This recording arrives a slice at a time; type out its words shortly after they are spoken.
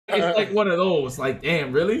It's like one of those. Like,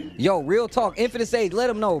 damn, really? Yo, real talk. Infinite Sage, let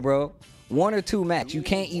them know, bro. 1 or 2 max. You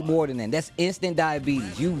can't eat more than that. That's instant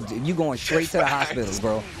diabetes. You going straight to the hospital,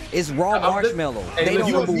 bro. It's raw marshmallow. They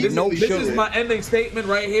don't remove no sugar. This is my ending statement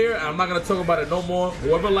right here. I'm not gonna talk about it no more.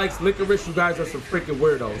 Whoever likes licorice, you guys are some freaking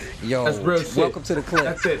weirdos. Yo, that's real shit. Welcome to the clip.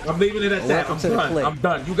 That's it. I'm leaving it at that. I'm done. I'm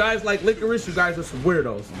done. You guys like licorice, you guys are some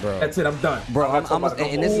weirdos. Bro. That's it. I'm done. Bro,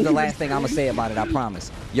 and this is the last thing I'm gonna say about it. I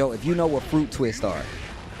promise. Yo, if you know what fruit twists are,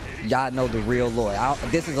 y'all know the real Lloyd.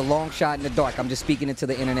 This is a long shot in the dark. I'm just speaking into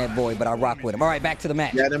the internet void, but I rock with him. All right, back to the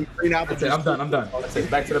match. Yeah, them green apples. I'm done. That's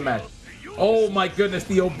it. Back to the match. Oh my goodness,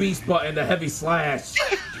 the obese button, the heavy slash.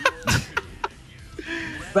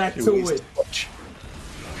 Back to it.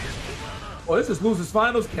 Oh, this is losers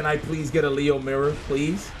finals. Can I please get a Leo mirror,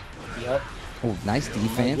 please? Yep. Oh, nice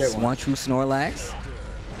defense. OneTrueSnorlax.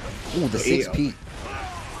 Oh, the 6P.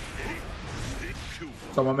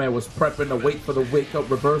 So my man was prepping to wait for the wake up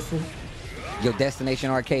reversal. Yo, Destination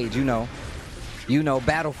Arcade, you know. You know,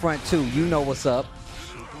 Battlefront 2, you know what's up.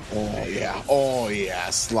 Oh, yeah. Oh, yeah.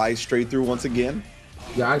 Slice straight through once again.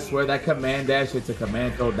 Yeah, I swear that command dash into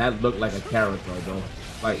command throw, that looked like a character, though.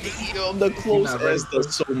 Like, yo, the close S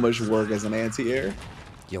does so much work as an anti-air.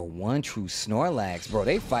 Yo, OneTrueSnorlax, bro.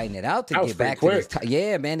 They fighting it out to get back to this.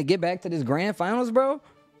 Yeah, man, to get back to this grand finals, bro.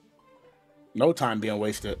 No time being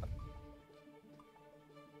wasted.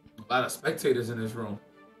 A lot of spectators in this room.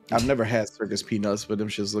 I've never had circus peanuts, but them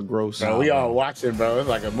shits look gross. Bro, we all watch it, bro. It's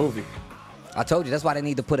like a movie. I told you, that's why they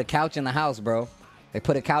need to put a couch in the house, bro. They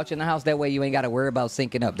put a couch in the house, that way you ain't got to worry about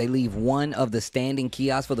syncing up. They leave one of the standing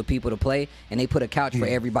kiosks for the people to play, and they put a couch for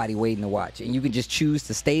everybody waiting to watch. And you can just choose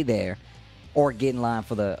to stay there or get in line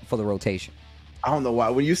for the rotation. I don't know why.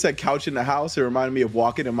 When you said couch in the house, it reminded me of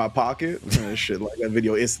walking in my pocket. And shit, like that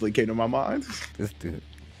video instantly came to my mind. This dude.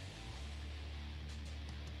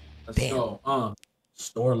 Let's go.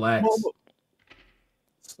 Snorlax.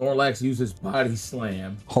 Snorlax uses body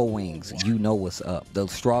slam. Whole wings, you know what's up. The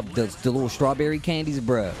little strawberry candies,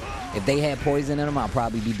 bruh. If they had poison in them, I'd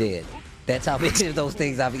probably be dead. That's how many of those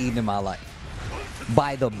things I've eaten in my life.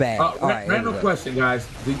 By the bag. All right, random question, guys.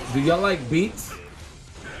 Do y'all like beets?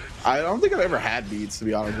 I don't think I've ever had beets, to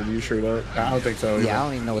be honest with you, straight up. I don't think so. Yeah, I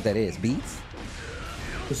don't even know what that is. Beets?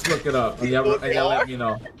 Just look it up, and y'all let me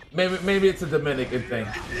know. Maybe it's a Dominican thing.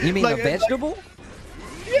 You mean like, a vegetable?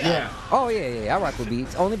 Yeah. Oh, yeah. I rock with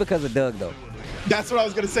beets. Only because of Doug, though. That's what I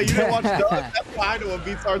was going to say. You didn't watch Doug? That's why I know what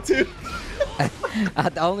beets are, too.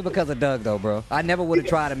 Only because of Doug, though, bro. I never would have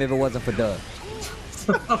tried him if it wasn't for Doug.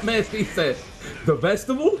 Man, he said, the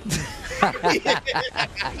vegetable?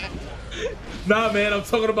 Nah, man, I'm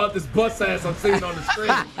talking about this bus ass I'm seeing on the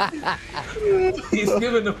screen. He's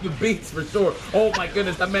giving them the beats for sure. Oh my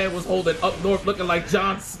goodness, that man was holding up north looking like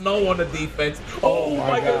Jon Snow on the defense. Oh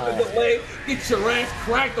my goodness, the leg. Get your ass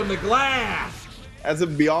cracked on the glass. As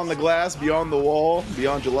if beyond the glass, beyond the wall,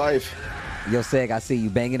 beyond your life. Yo, Seg, I see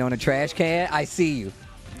you banging on a trash can. I see you.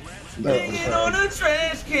 Banging on a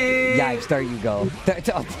trash can. Yikes, there you go.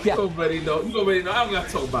 You already know. You already know. I don't got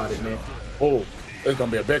to talk about it, man. Oh, it's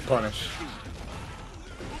going to be a big punish.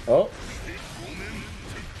 Oh,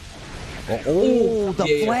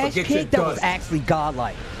 the flash kick, that was actually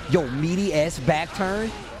godlike. Yo, meaty ass back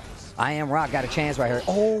turn. IamRock got a chance right here.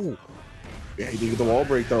 Oh. Yeah, he did get the wall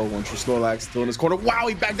break though. OneTrueSnorlax still in his corner. Wow,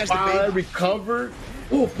 he backdashed the bait. Recovered.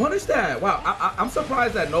 Oh, punish that. Wow, I'm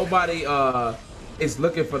surprised that nobody is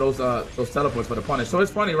looking for those teleports for the punish. So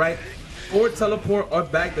it's funny, right? Forward teleport or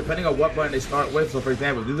back, depending on what button they start with. So for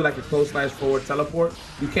example, if you do like a close slash forward teleport,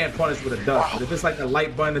 you can't punish with a dust. But if it's like a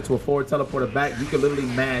light button into a forward teleport or back, you can literally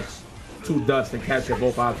match 2 dusts and capture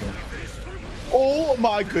both options. Oh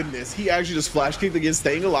my goodness, he actually just flash kicked again,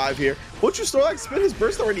 staying alive here. OneTrueSnorlax spin his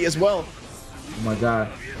burst already as well. Oh my god.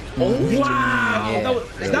 Oh wow!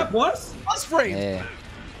 Yeah. Is that plus? Plus frame. Yeah.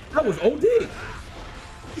 That was OD.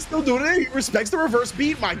 He's still doing it. He respects the reverse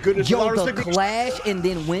beat. My goodness. Yo, the clash and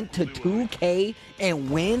then went to 2K and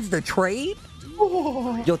wins the trade?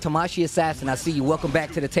 Oh. Yo, Tamashi Assassin, I see you. Welcome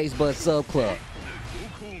back to the Taste Bud Sub Club.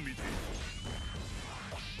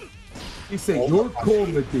 He said, you're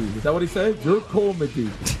comedy. Is that what he said? You're comedy.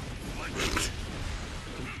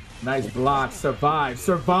 Nice blocks.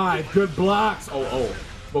 Survive. Good blocks. Oh.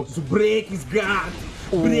 Break his guard.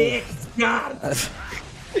 Break his guard.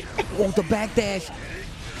 Oh, the backdash.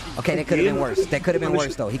 Okay, that could have been worse. That could have been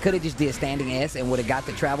worse, though. He could have just did standing S and would have got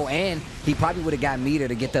the travel, and he probably would have got meter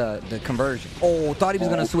to get the conversion. Oh, thought he was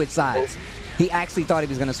going to switch sides. He actually thought he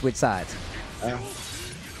was going to switch sides.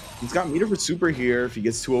 He's got meter for super here if he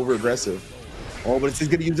gets too over-aggressive. Oh, but he's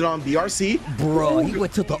going to use it on BRC. Bro, he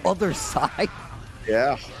went to the other side.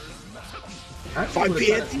 Yeah.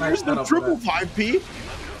 5P, there's no triple 5P.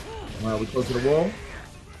 Well, we close to the wall.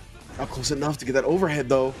 Not close enough to get that overhead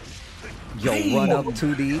though. Yo, run up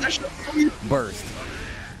 2D, burst.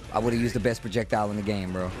 I would have used the best projectile in the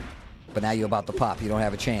game, bro. But now you're about to pop. You don't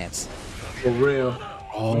have a chance. For real.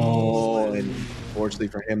 Oh, and fortunately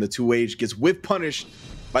for him, the 2H gets whip punished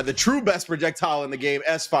by the true best projectile in the game,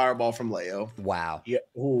 S Fireball from Leo. Wow. Yeah.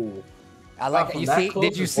 Ooh. I like you see.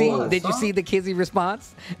 Did you see the Kizzy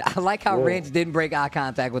response? I like how Reg didn't break eye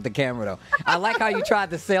contact with the camera though. I like how you tried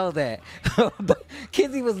to sell that. But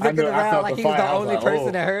Kizzy was looking around like he was the only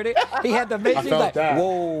person that heard it. He had to make sure like,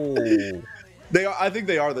 whoa. I think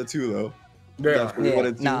they are the two though. Yeah.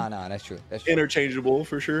 No, that's true. That's true. Interchangeable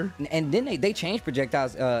for sure. And then they changed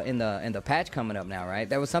projectiles in the patch coming up now, right?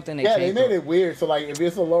 That was something they changed. Yeah, they made it weird. So like, if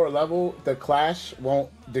it's a lower level, the clash won't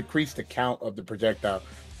decrease the count of the projectile.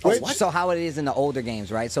 So how it is in the older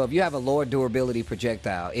games, right? So if you have a lower durability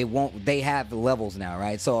projectile, it won't. They have levels now,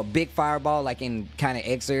 right? So a big fireball, like in kind of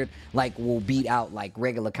Xrd, like will beat out like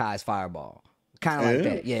regular Kai's fireball, kind of like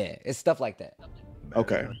that. Yeah, it's stuff like that.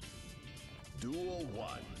 Okay. Duel 1.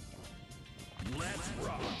 Let's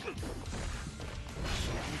rock.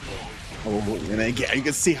 Oh, and again, you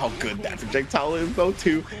can see how good that projectile is, though,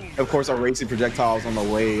 too. Of course, our racing projectiles on the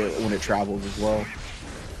way when it travels as well.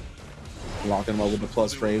 Locking them up with the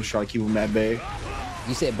plus frames, trying to keep them at bay.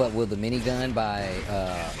 You said, but will the minigun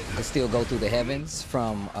still go through the heavens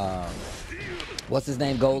from what's his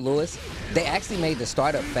name, Gold Lewis? They actually made the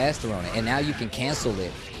startup faster on it, and now you can cancel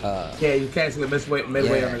it. Yeah, you cancel it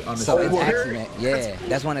midway on the so it's actually,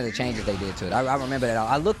 that's one of the changes they did to it. I remember that.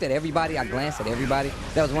 I looked at everybody. I glanced at everybody.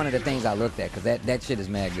 That was one of the things I looked at because that shit is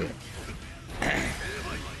mad good.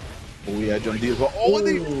 Oh yeah, jump deal. Oh,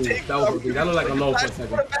 they take that looked like a low for a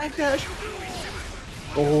second. Backdash.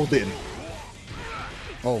 Oh, then.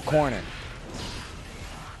 Oh, corner.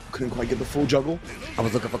 Couldn't quite get the full juggle. I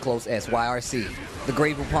was looking for close S. YRC. The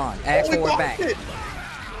Grable Pond. Ask for it back.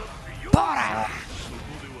 Para!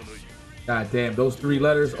 God damn, those 3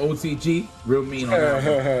 letters, OTG, real mean on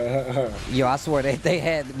that. Yo, I swear they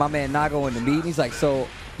had my man Nago in the meeting. He's like, so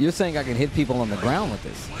you're saying I can hit people on the ground with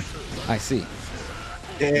this? I see.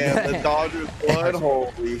 Damn, the Dodgers blood.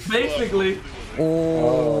 Holy Basically.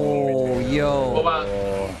 Oh, yo.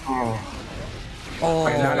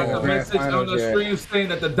 I got a message on the stream saying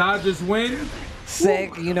that the Dodgers win.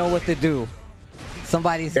 Sick, you know what to do.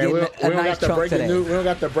 Somebody's getting a nice chunk today. We don't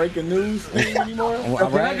got the breaking news thing anymore.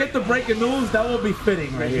 When I get the breaking news, that will be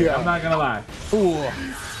fitting right here. I'm not gonna lie. Ooh.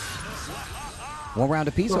 One round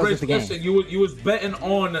apiece, or was it the game? Listen, you was betting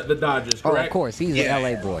on the Dodgers, correct? Oh, of course. He's an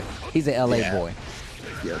LA boy. He's an LA boy.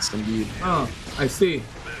 Yes, indeed. Oh, I see.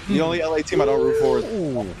 The only LA team I don't root for is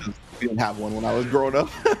we didn't have one when I was growing up.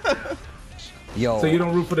 Yo. So you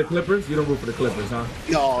don't root for the Clippers? You don't root for the Clippers, huh?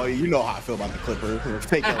 No, you know how I feel about the Clippers. They're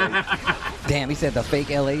fake LA. Damn, he said the fake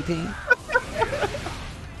LA team?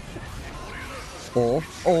 Let's go.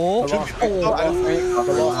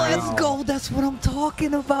 That's what I'm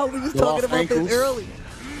talking about. We was talking about this earlier.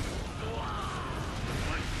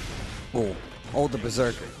 Oh, the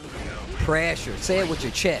berserker. Pressure. Say it with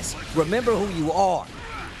your chest. Remember who you are.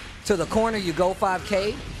 To the corner, you go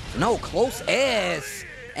 5K. No, close S.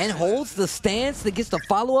 And holds the stance that gets the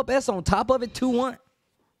follow-up S on top of it, 2-1.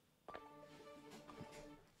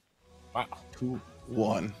 Wow.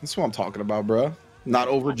 2-1. That's what I'm talking about, bro. Not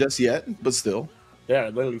over just yet, but still. They're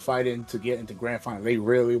literally fighting to get into grand final. They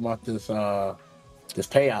really want this this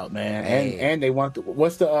payout, man. And they want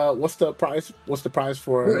what's the prize? What's the prize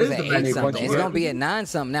for? It's 8-something. It's gonna be at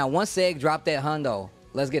 9-something. Now, once Seg dropped that hundo,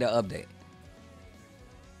 let's get an update.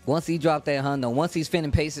 Once he dropped that hundo, once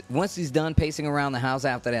he's done pacing around the house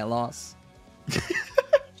after that loss.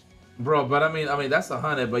 Bro, but I mean that's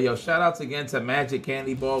 100. But yo, shout outs again to Magic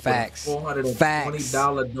Candy Ball for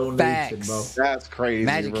 $420 donation, bro. That's crazy.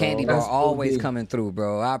 Magic Candy Ball always coming through,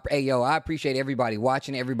 bro. I appreciate everybody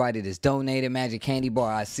watching, everybody that's donated. Magic Candy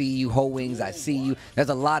Bar, I see you. Ho Wings, I see you. There's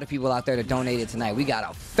a lot of people out there that donated tonight. We got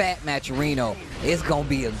a fat Matcherino. It's gonna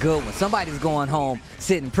be a good one. Somebody's going home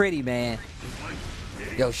sitting pretty, man.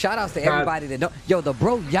 Yo, shout outs to everybody that don't. Yo, the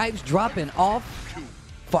bro Yipes dropping off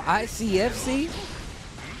for ICFC.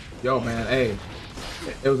 Yo, man, hey,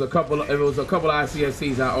 it was a couple of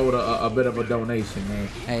ICFCs I owed a bit of a donation, man.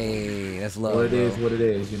 Hey, that's love. Well, it is what it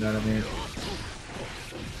is. You know what I mean?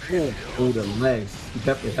 Oh, the legs. He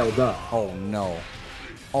definitely held up. Oh no.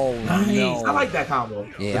 Oh nice. No. I like that combo.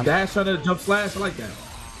 Yeah. The dash under the jump slash. I like that.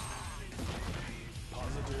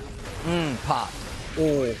 Pop.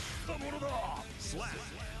 Oh.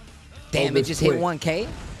 Damn, it just hit 1K.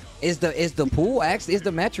 Is the pool actually? Is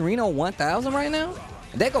the Matcherino 1,000 right now?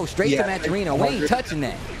 That goes straight to Matcherino. We ain't touching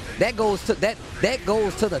that. That goes to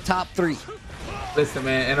the top 3. Listen,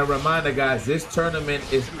 man, and a reminder, guys, this tournament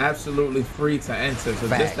is absolutely free to enter. So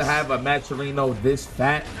just to have a Matcherino this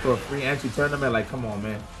fat for a free entry tournament, like, come on,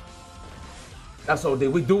 man. That's what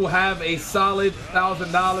we do have a solid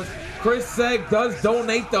 $1,000. Chris Seg does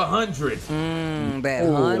donate the 100. That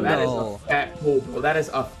hundo. That is a fat pull, bro. That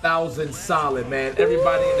is 1,000 solid, man.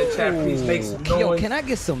 Everybody in the chat, please make some noise. Yo, can I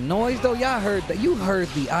get some noise though? Y'all heard that? You heard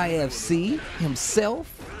the IFC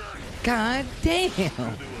himself? God damn.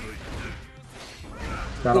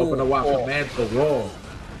 Trying to open the wide command for wall.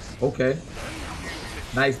 Okay.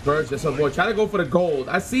 Nice burst. Just avoid. Try to go for the gold.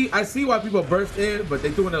 I see why people burst in, but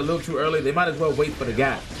they're doing it a little too early. They might as well wait for the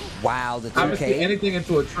gap. Wow, the 2K. Obviously, anything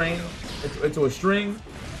into a train, into a string,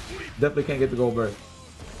 definitely can't get the gold burst.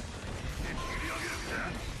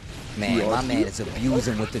 Man, my man is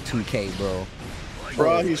abusing with the 2K, bro.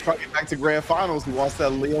 Bro, he's trying to get back to grand finals. He wants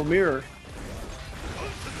that Leo mirror.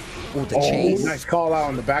 Ooh, the chase. Nice call out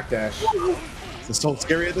on the backdash. It's so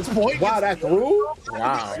scary at this point. Wow, that through?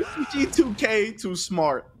 Wow. G2K too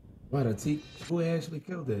smart. Wow, the T who actually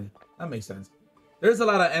killed it. That makes sense. There's a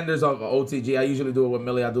lot of enders of OTG. I usually do it with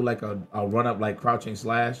Millie. I do like a run up like crouching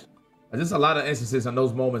slash. There's just a lot of instances in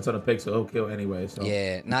those moments on the pixel he'll kill anyway. So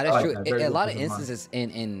yeah, no, that's true. A lot of instances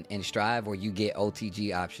in Strive where you get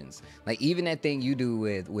OTG options. Like even that thing you do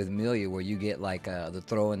with Milia where you get like the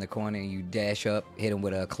throw in the corner and you dash up, hit him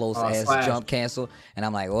with a close ass jump cancel. And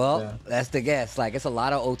I'm like, well, that's the guess. Like it's a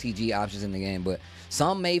lot of OTG options in the game, but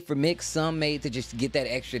some made for mix, some made to just get that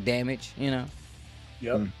extra damage, you know?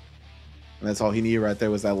 Yep. And that's all he needed right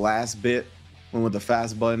there was that last bit. Went with the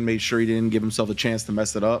fast button, made sure he didn't give himself a chance to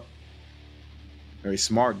mess it up. Very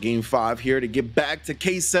smart. Game 5 here to get back to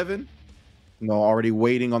K7. You know, already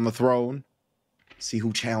waiting on the throne. See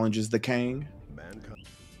who challenges the king.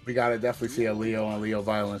 We gotta definitely see a Leo on Leo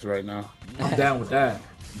violence right now. I'm down with that.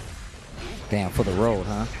 Damn, for the road,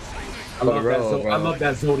 huh? I love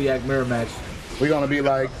that Zodiac mirror match. We're gonna be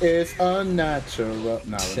like, it's unnatural.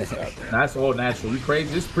 Nah, let me stop. That's all natural. You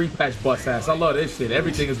crazy? This pre-patch bust ass. I love this shit.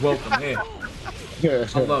 Everything is welcome here.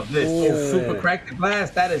 I love this. Oh, super cracked the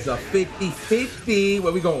glass. That is a 50-50.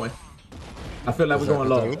 Where we going? I feel like we're going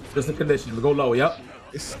low. Just a condition. We go low. Yep.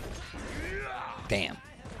 Damn.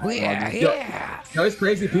 Yeah. Yo, it's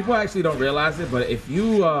crazy. People actually don't realize it, but if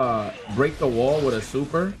you break the wall with a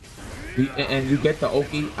super and you get the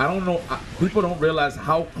Oki, I don't know. People don't realize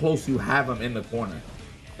how close you have him in the corner.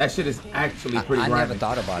 That shit is actually pretty. I never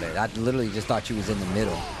thought about it. I literally just thought you was in the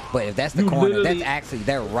middle. But if that's the corner, that's actually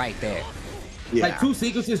they're right there. Yeah. Like 2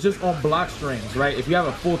 sequences just on block strings, right? If you have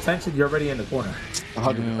a full tension, you're already in the corner.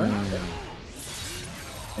 100%.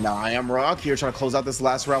 And now IamRock here trying to close out this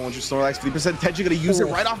last round. OneTrueSnorlax, 50% tension, gonna use it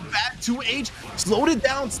right off bat. 2H, slowed it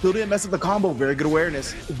down, still didn't mess up the combo. Very good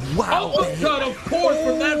awareness. Wow. Oh, God, of course,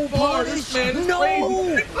 from that far, this man is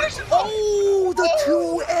crazy. Oh, the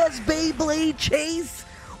 2S Beyblade chase.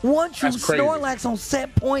 OneTrueSnorlax on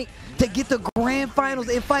set point to get the grand finals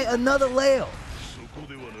and fight another Leo.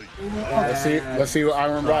 Let's see what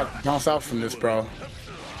IamRock bounce out from this, bro.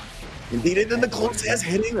 Indeed, and then the close ass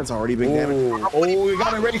hitting that's already been damaged. Oh, we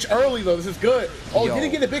got in range early though. This is good. Oh, Yo.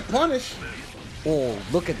 didn't get a big punish. Oh,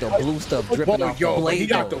 look at the blue stuff dripping off the blade. He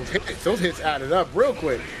got those hits. Those hits added up real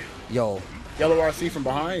quick. Yo. Yellow RC from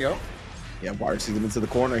behind, yo. Yeah, Bart sees him into the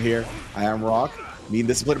corner here. IamRock, being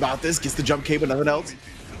disciplined about this, gets the jump cape, but nothing else.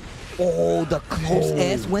 Oh, the close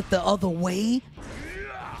ass went the other way.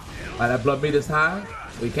 That blood meter's high.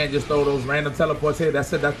 We can't just throw those random teleports here.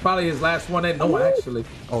 That's it. That's probably his last one in. No, actually.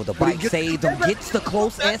 Oh, the bike saved him. Gets the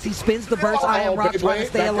close ass. He spins the burst. IamRock trying to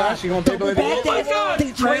stay alive. Double back dash.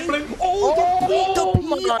 They trade. Oh, the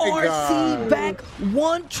PRC back.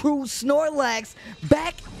 OneTrueSnorlax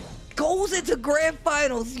back. Goes into grand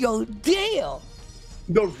finals. Yo, damn.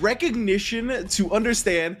 The recognition to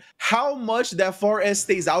understand how much that far S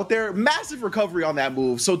stays out there, massive recovery on that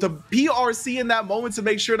move. So to PRC in that moment to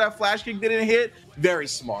make sure that flash kick didn't hit, very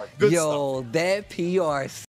smart. Good stuff. Yo, that PRC.